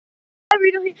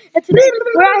video here, and today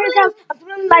we're at his house. I'm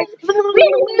doing like.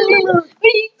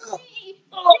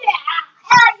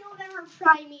 You'll never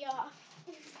pry me off.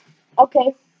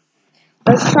 Okay,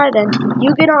 let's try then.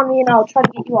 You get on me, and I'll try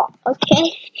to get you off.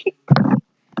 Okay.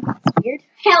 Weird.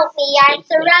 Help me! I'm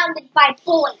surrounded by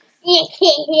boys.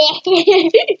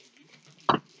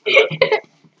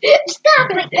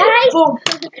 Stop it, guys! Boom.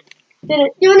 Did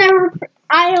it?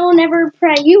 I'll never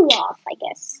pry you off, I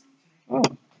guess. Oh,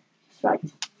 that's right.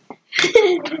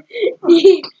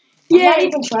 Yeah. I'm not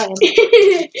even trying.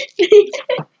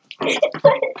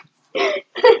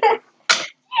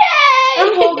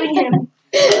 I'm holding him.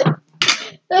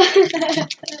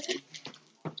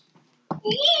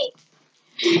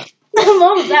 I'm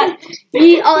almost that.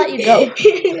 I'll let you go.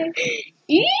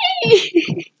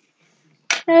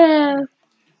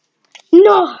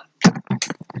 No.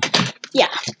 Yeah.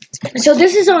 So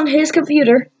this is on his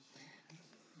computer.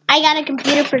 I got a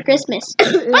computer for Christmas. By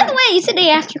the way, it's the day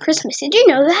after Christmas. Did you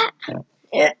know that?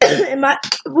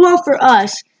 Well, for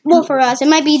us. Well, for us, it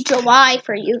might be July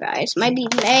for you guys. It might be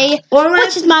May,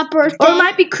 which is my birthday. Or it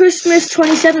might be Christmas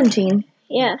 2017.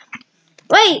 Yeah.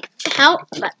 Wait, how?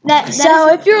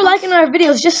 So if you're liking our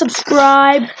videos, just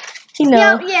subscribe. You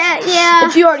know. Yeah.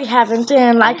 If you already haven't,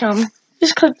 then like them.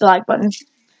 Just click the like button.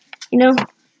 You know.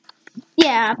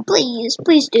 Yeah, please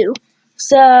do.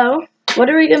 So, what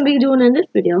are we gonna be doing in this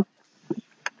video?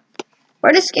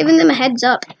 We're just giving them a heads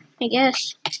up, I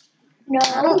guess. No,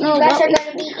 I don't know you guys what are we-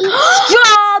 going to be eating.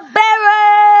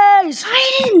 Strawberries!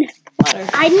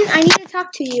 Aiden, I need to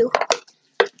talk to you.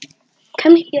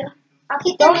 Come here. I'll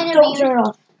keep them Don't interviewed. turn it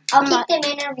off. I'll keep them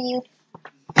interviewed.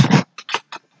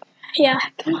 Yeah,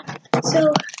 come on.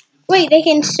 So, wait, they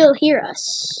can still hear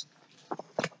us.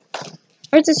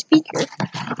 Where's the speaker?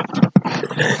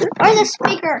 Where's the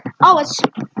speaker? Oh, it's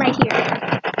right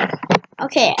here.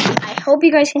 Okay, I hope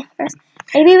you guys can hear us.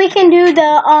 Maybe we can do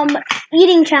the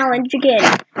eating challenge again.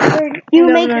 Where you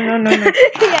No.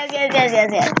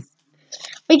 yes.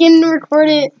 We can record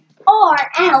it. Or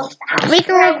else. We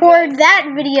can record that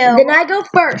video. Then I go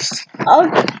first.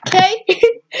 Okay.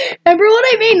 Remember what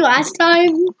I made last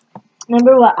time?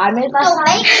 Remember what I made last So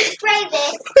time? make me spray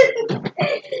this.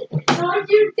 Don't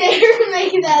you dare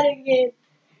make that again.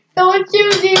 Don't you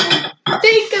even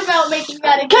think about making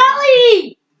that again.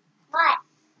 Kelly! What?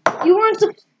 You weren't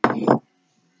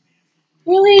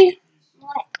really?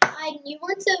 What? You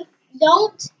want to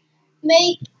don't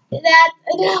make that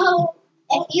no.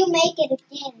 If you make it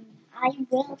again, I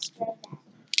will spray that.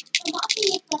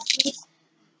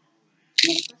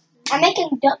 I'm making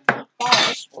duct tape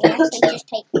balls. Or else they just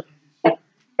take it.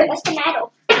 What's the matter?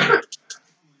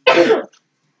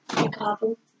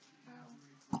 Coughing.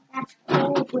 That's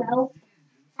cool, bro.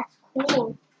 That's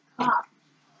cool. Cough.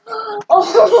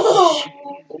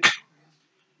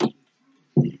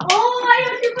 Oh, why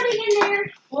aren't you putting in there?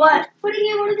 What? Putting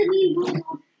in one of the mean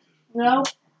boozles. No.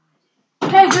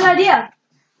 Hey, good idea.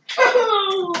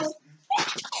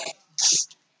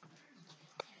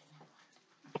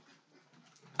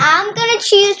 I'm gonna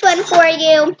choose one for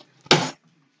you.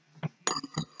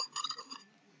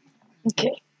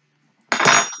 Okay.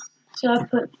 So I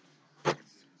put.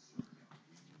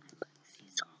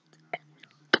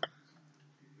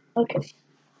 Okay.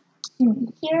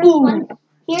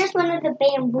 Here's one of the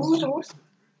bamboozles.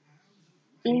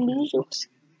 Bamboozles.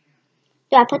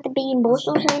 Do I put the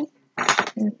bamboozles in?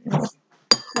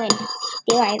 When?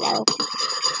 Do I though?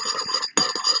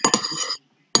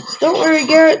 Don't worry,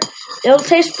 Garrett. It'll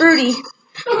taste fruity.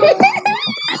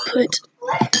 I put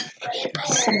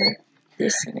some of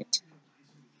this in it.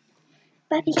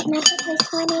 Bubby, can I put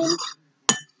this one in?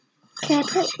 Can I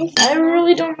put this I in?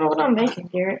 really don't know what I'm making,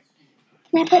 Garrett.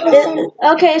 Can I put this in?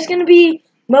 Okay, it's gonna be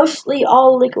mostly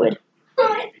all liquid.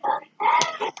 Can I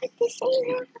put this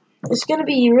in? It's gonna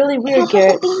be really Can I weird, put the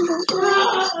Garrett. bean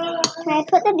Can I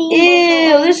put the bean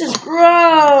Ew, this is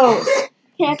gross.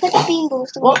 Can I put the bean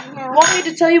in? Want me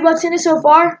to tell you what's in it so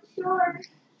far? Sure.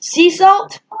 Sea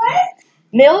salt,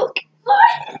 milk,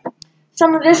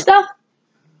 some of this stuff,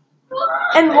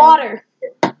 and water.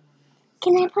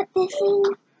 Can I put this in?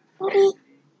 Bobby?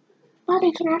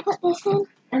 Bobby, can I put this in?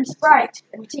 And Sprite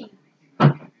and tea.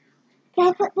 Can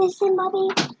I put this in, Bobby?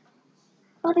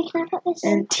 Bobby, can I put this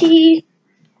in? And tea.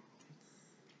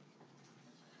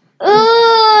 Ooh!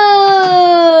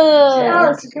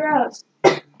 It's gross.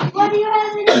 What do you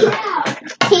have in your house?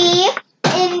 Tea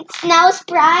and Snow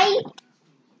Sprite.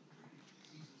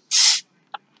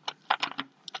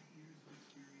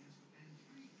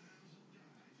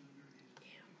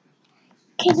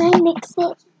 Can I mix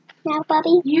it now,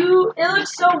 Bobby? It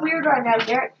looks so weird right now,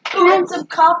 Garrett. And some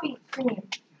coffee cream.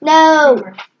 No,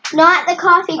 not the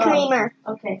coffee creamer.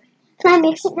 Okay. Can I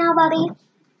mix it now, buddy?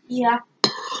 Yeah.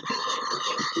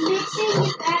 Mixing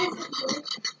is bad as it is.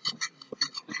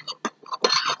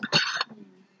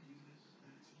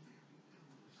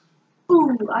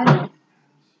 Ooh, I know.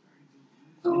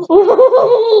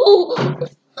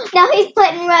 Now he's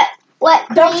putting what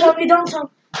Don't green? tell me, don't tell me.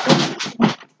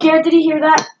 Garrett, did he hear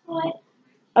that? What?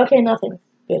 Okay, nothing.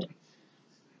 Good.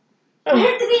 I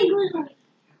heard the bean boozled.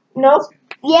 Nope.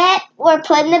 Yeah, we're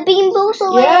putting the bean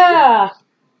boozle in. Yeah.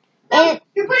 No,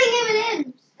 you're putting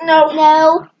M&M's. No.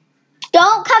 No.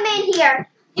 Don't come in here.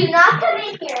 Do not come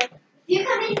in here. If you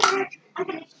come in here, I'm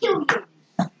gonna kill you.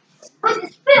 What's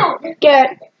this filled?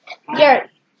 Garrett. Garrett.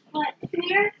 What?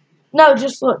 Here? No,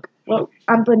 just look. Well,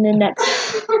 I'm putting in next.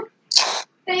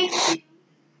 Thank you.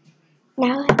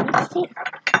 Now I mix it.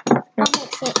 I'll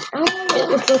mix it.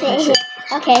 Let's look at it.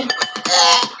 Okay.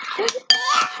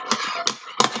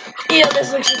 Ew,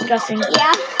 this looks disgusting.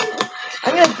 Yeah.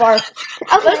 I'm gonna barf.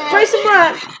 Okay. Let's spray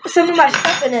some of my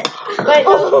stuff in it. Wait,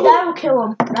 no, that'll kill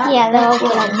him. Yeah, that'll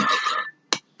kill him.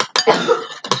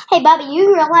 Hey, Bobby,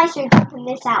 you realize you're taking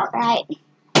this out, right?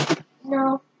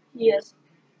 No. Yes.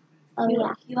 Oh,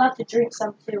 yeah. You'll have to drink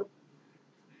some too.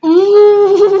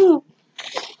 Mm.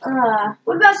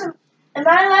 What about some? Am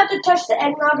I allowed to touch the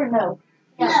eggnog or no?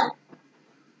 No.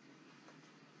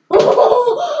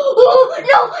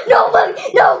 No, Bobby,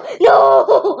 no.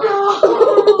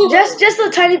 Just a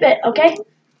tiny bit, okay?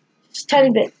 Just a tiny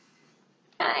bit.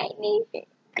 Tiny bit.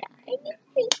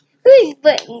 Who's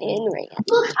putting in right now?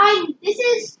 Look, this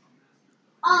is,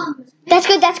 That's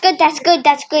good.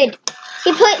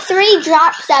 He put 3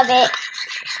 drops of it.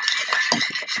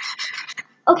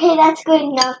 Okay, that's good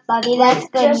enough, Bobby. That's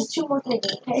good. Just 2 more things,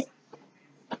 okay?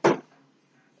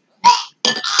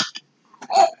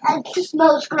 It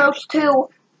smells gross too.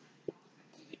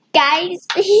 Guys,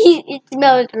 it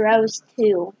smells gross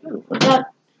too. What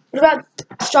about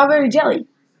strawberry jelly?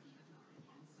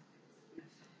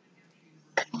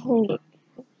 Oh,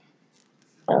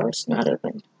 it's not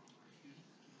open.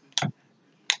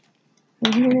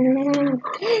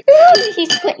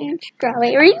 He's putting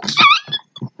strawberry.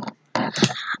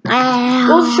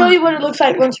 We'll show you what it looks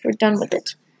like once we're done with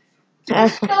it.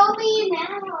 show me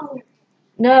now.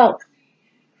 No.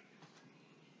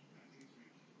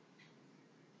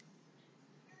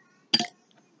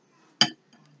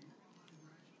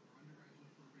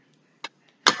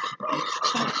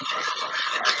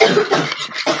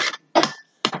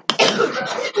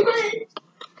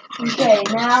 Okay,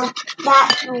 now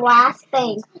That's the last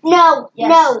thing. No, Yes,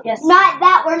 no, yes. not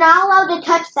that. We're not allowed to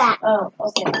touch that. oh,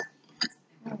 okay.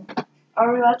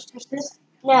 Are we allowed to touch this?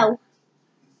 No.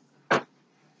 You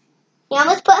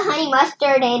almost put honey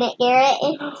mustard in it, Garrett.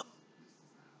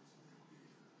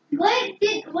 What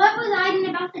was Aiden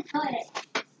about to touch?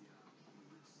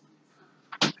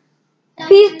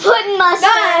 He's putting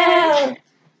mustard.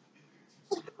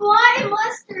 Why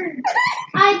mustard?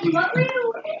 Aiden, what were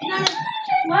you gonna,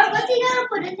 what's he gonna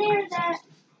put in there that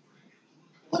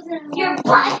wasn't Your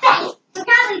butt face. But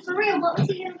Kylie, for real, what was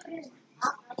he gonna put in?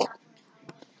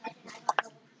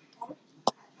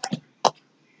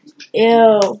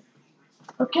 Ew.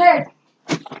 Okay.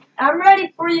 I'm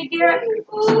ready for you, Garrett.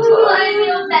 Ooh, I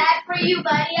feel bad for you,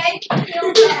 buddy. I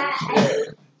feel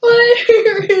bad.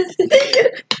 Where is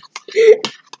it?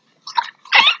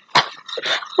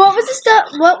 What was the stuff?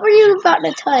 What were you about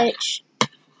to touch?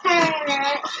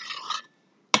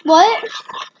 What?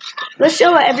 Let's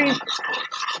show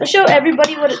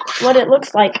everybody what it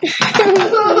looks like.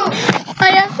 I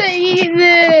have to eat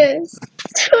this.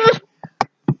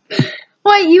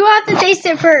 Wait, you have to taste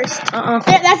it first.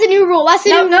 That's a new rule. That's a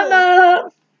new rule. No.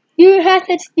 You have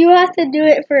to do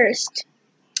it first.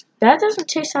 That doesn't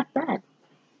taste that bad.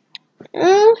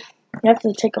 Mm. You have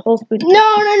to take a whole spoon.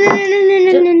 No.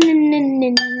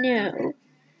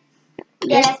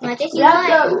 Get as much as you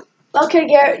want. Okay,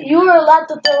 Garrett, you are allowed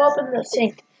to throw up in the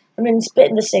sink. I mean, spit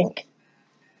in the sink.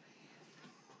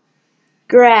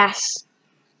 Grass.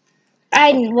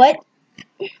 What?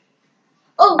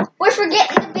 Oh, we're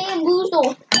forgetting the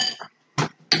bamboozle.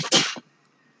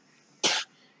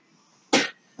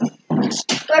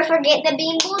 We're forgetting the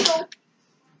bamboozle.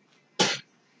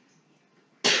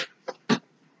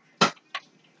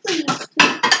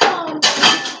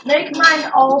 Make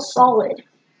mine all solid.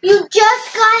 You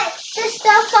just got the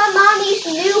stuff on Mommy's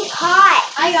new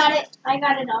pot. I got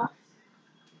it all.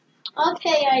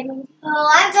 Okay, Aiden. Oh,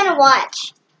 I'm gonna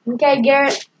watch. Okay,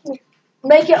 Garrett,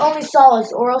 make it only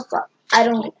solids, or else I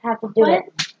don't have to do it.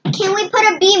 Can we put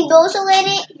a bamboozle in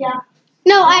it? Yeah.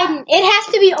 No, it has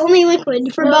to be only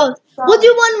liquid for both. Solid. We'll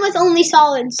do one with only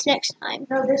solids next time.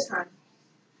 No, this time.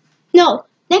 No,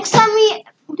 next time we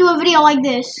do a video like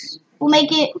this, we'll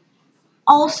make it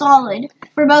all solid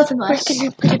for both of us.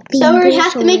 So we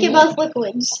have to make it both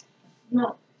liquids.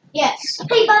 No. Yes.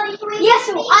 Hey, buddy, can we Yes,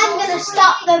 so I'm gonna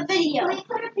stop the video. Can we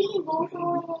put a bean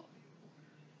boozle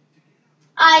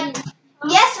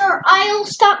Yes, or I'll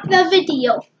stop the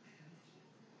video.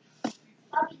 in it?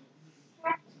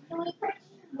 Can we put a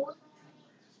bean boozle in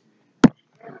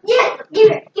it? Yeah,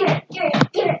 give it.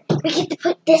 We get to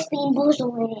put this bean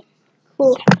boozle in it.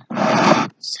 Cool.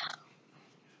 So,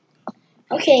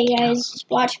 okay, guys, just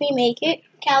watch me make it.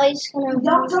 Callie's gonna.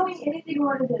 Don't tell me anything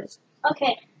what it is.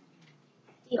 Okay.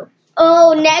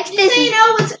 Oh, next Just so you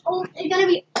know, it's gonna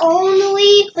be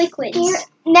only liquids.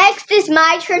 Next is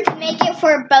my turn to make it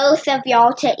for both of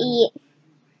y'all to eat.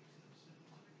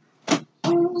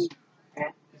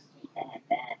 Bad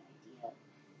idea.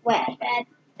 What?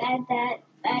 Bad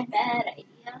idea.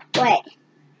 What?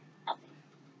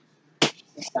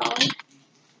 Stone.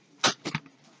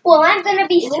 Well, I'm gonna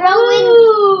be throwing.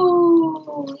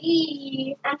 Ooh.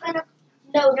 I'm gonna.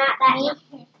 No, not that.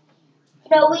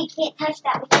 No, we can't touch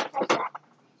that.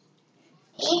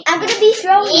 I'm gonna be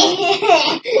throwing these.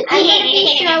 I'm gonna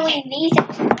be throwing these at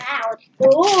the crowd.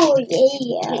 Oh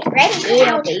yeah. Ready?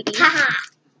 Yeah, baby. Haha.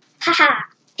 Haha.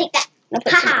 Take that. I'll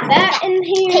put some of that in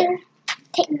here.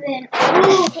 Take Then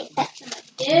Take that. some of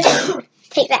this.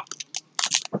 Take that.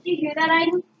 Did you hear that,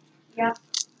 Aiden? Yeah.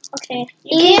 Okay.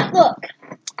 You can't look.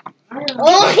 I don't know.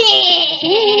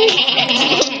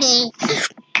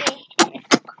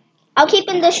 I'll keep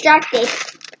him distracted.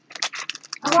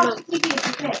 I watch the TV.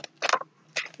 Okay.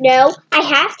 No, I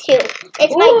have to.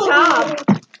 It's my job.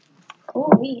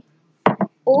 Ooh.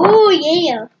 Oh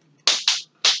yeah.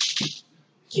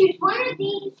 Choose one of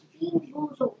these bean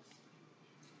boozles.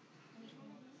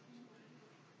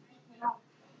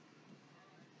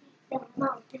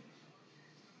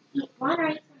 Eat one or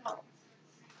eat them all.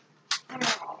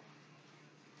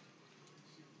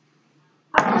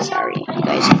 I'm sorry, you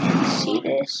guys can't see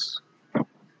this.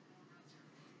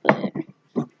 But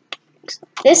mix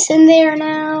this in there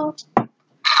now.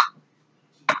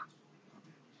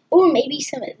 Ooh, maybe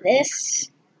some of this.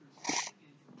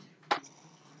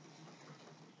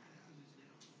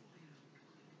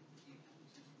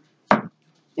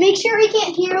 Make sure he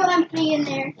can't hear what I'm putting in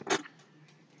there.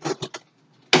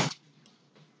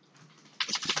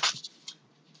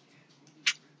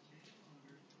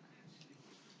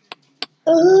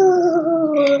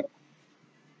 Ooh.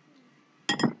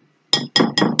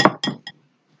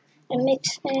 And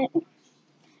mix it.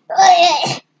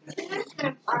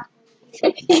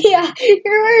 Yeah,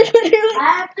 you're literally. I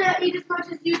have to eat as much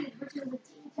as you did, which is a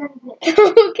teeny tiny bit.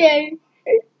 Okay.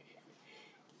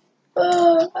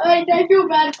 I feel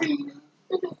bad for you.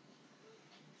 Can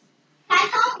I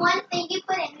tell them one thing you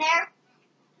put in there?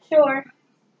 Sure.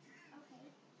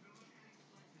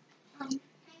 Hang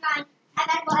on. I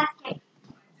gotta go ask Kate.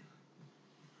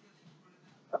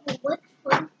 Okay, what's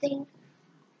one thing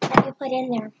that you put in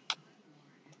there?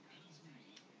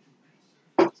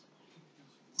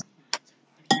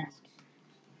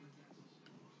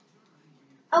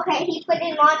 Okay, he put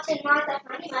in lots and lots of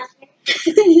honey mustard.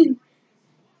 Do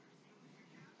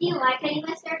you like honey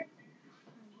mustard?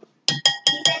 He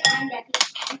said I'm Debbie.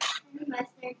 Honey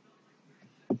mustard.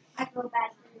 I feel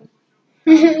bad for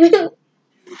you.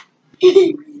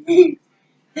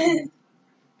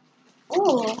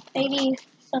 Ooh, maybe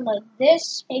some of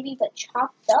this, maybe but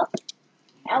chopped up.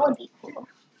 That would be cool.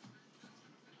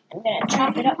 I'm gonna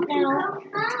chop it up now.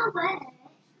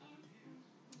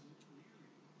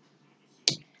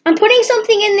 I'm putting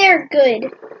something in there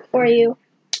good for you.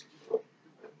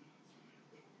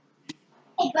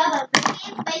 Hey, Bubba, we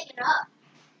can't bake it up.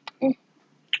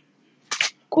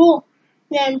 Cool.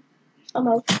 Then some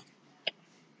of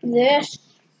this.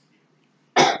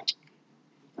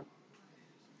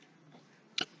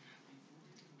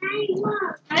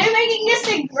 I'm making this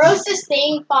the grossest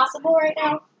thing possible right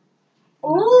now.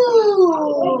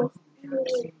 Ooh.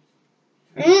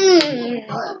 Mmm.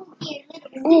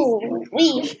 Ooh.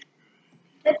 Wee.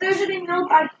 If there's any milk,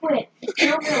 I quit.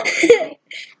 No milk.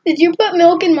 Did you put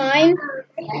milk in mine?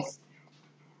 Yes.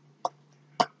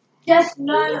 Just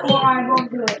none or I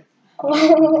won't do it.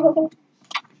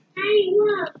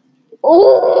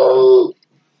 Ooh.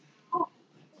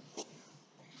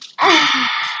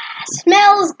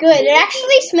 Smells good. It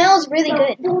actually smells really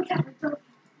good.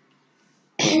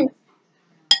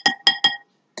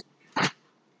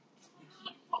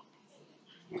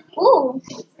 Ooh.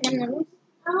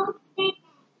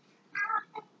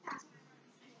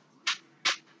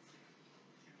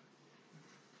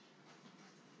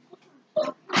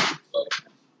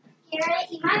 Garrett,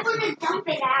 you might want to dump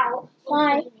it out.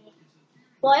 Why?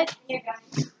 What? You're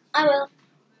done. I will.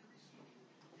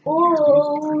 Ooh.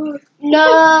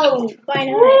 No. Why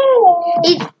not?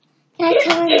 Can I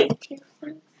tell him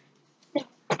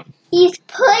he's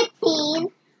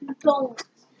putting Don't.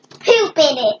 poop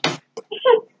in it.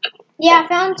 Yeah, I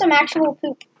found some actual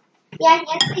poop. Yeah,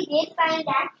 yes, we did find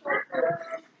actual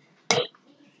poop.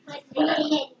 But they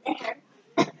hid there.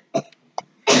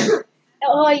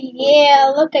 Oh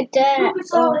yeah, look at that.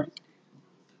 Oh.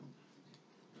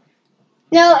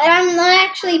 No, and I'm not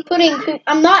actually putting poop.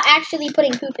 I'm not actually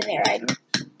putting poop in there.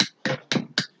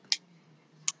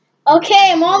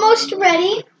 Okay, I'm almost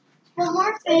ready. One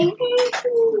more thing.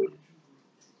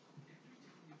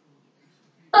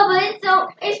 Oh, but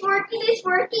it's working. It's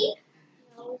working.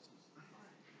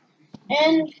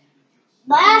 And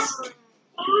last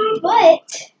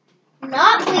but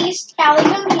not least, Callie,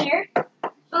 come here.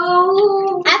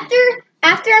 Oh.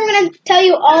 After I'm gonna tell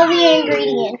you all the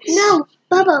ingredients. No,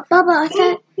 Bubba, I thought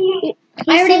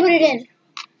I already put it in.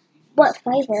 what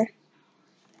flavor?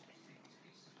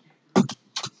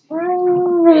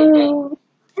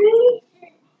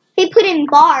 He put in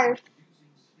barf.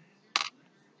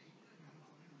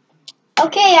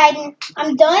 Okay,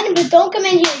 I'm done, but don't come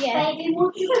in here yet.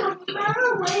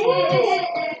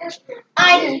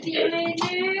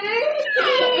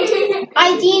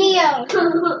 Idenio.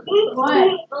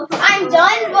 I'm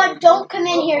done, but don't come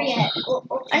in here yet.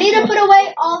 I need to put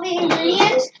away all the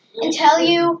ingredients and tell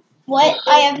you what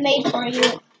I have made for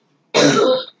you.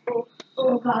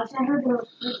 Oh gosh, I heard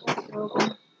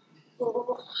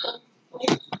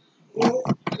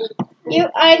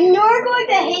You're going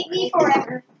to hate me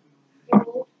forever.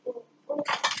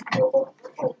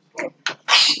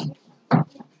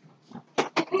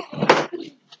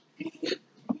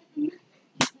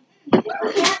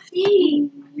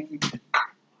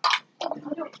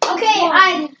 Okay,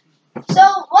 so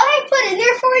what I put in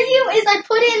there for you is I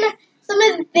put in some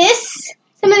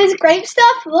of this grape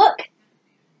stuff. Look.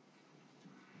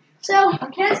 So I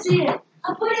can't see it.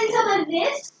 I put in some of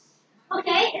this.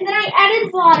 Okay, and then I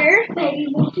added water, and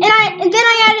then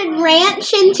I added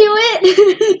ranch into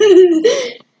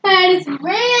it. I added some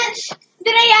ranch.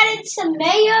 Then I added some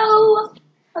mayo,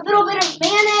 a little bit of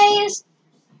mayonnaise.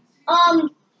 I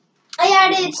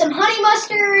added some honey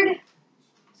mustard,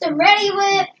 some Ready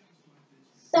Whip,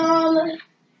 some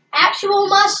actual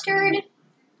mustard.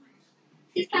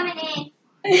 He's coming in.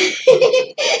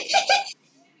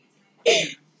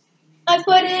 I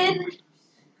put in.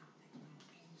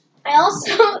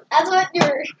 That's what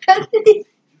you're.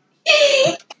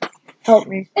 Help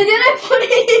me. And then I put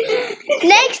in.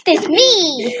 Next is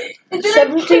me. And then I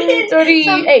put in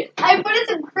 1738. I put in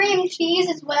some cream cheese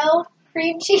as well.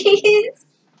 Cream cheese.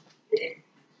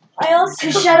 I also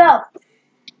Shut up.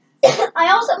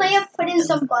 I also may have put in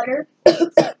some butter.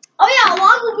 Oh yeah,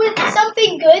 along with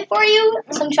something good for you,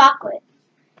 some chocolate.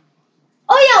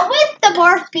 Oh yeah, with the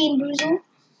barf bean boozle.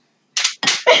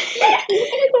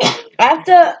 I have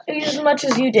to eat as much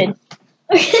as you did.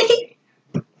 Okay.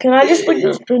 Can I just lick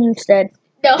the spoon instead?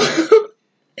 No.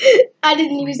 I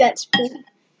didn't use that spoon.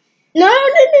 No.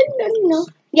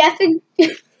 You have to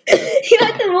you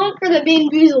have to look for the bean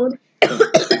boozled. You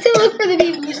have to look for the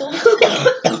bean boozled.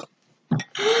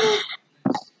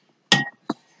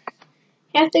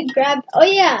 You have to grab. Oh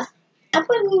yeah, I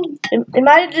put in. It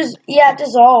might have just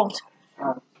dissolved.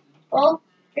 Well,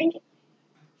 drink it.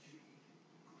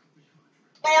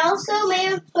 I also may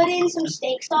have put in some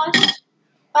steak sauce.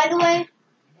 By the way.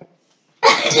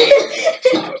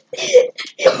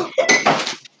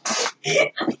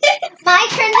 My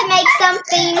turn to make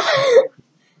something.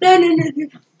 No.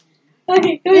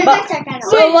 Okay, go ahead.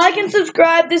 So like and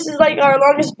subscribe. This is like our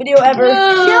longest video ever.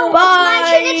 No,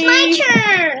 Bye. It's my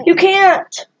turn. You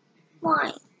can't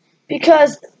Why?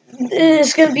 because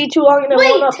it's gonna be too long and it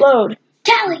won't upload.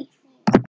 Callie.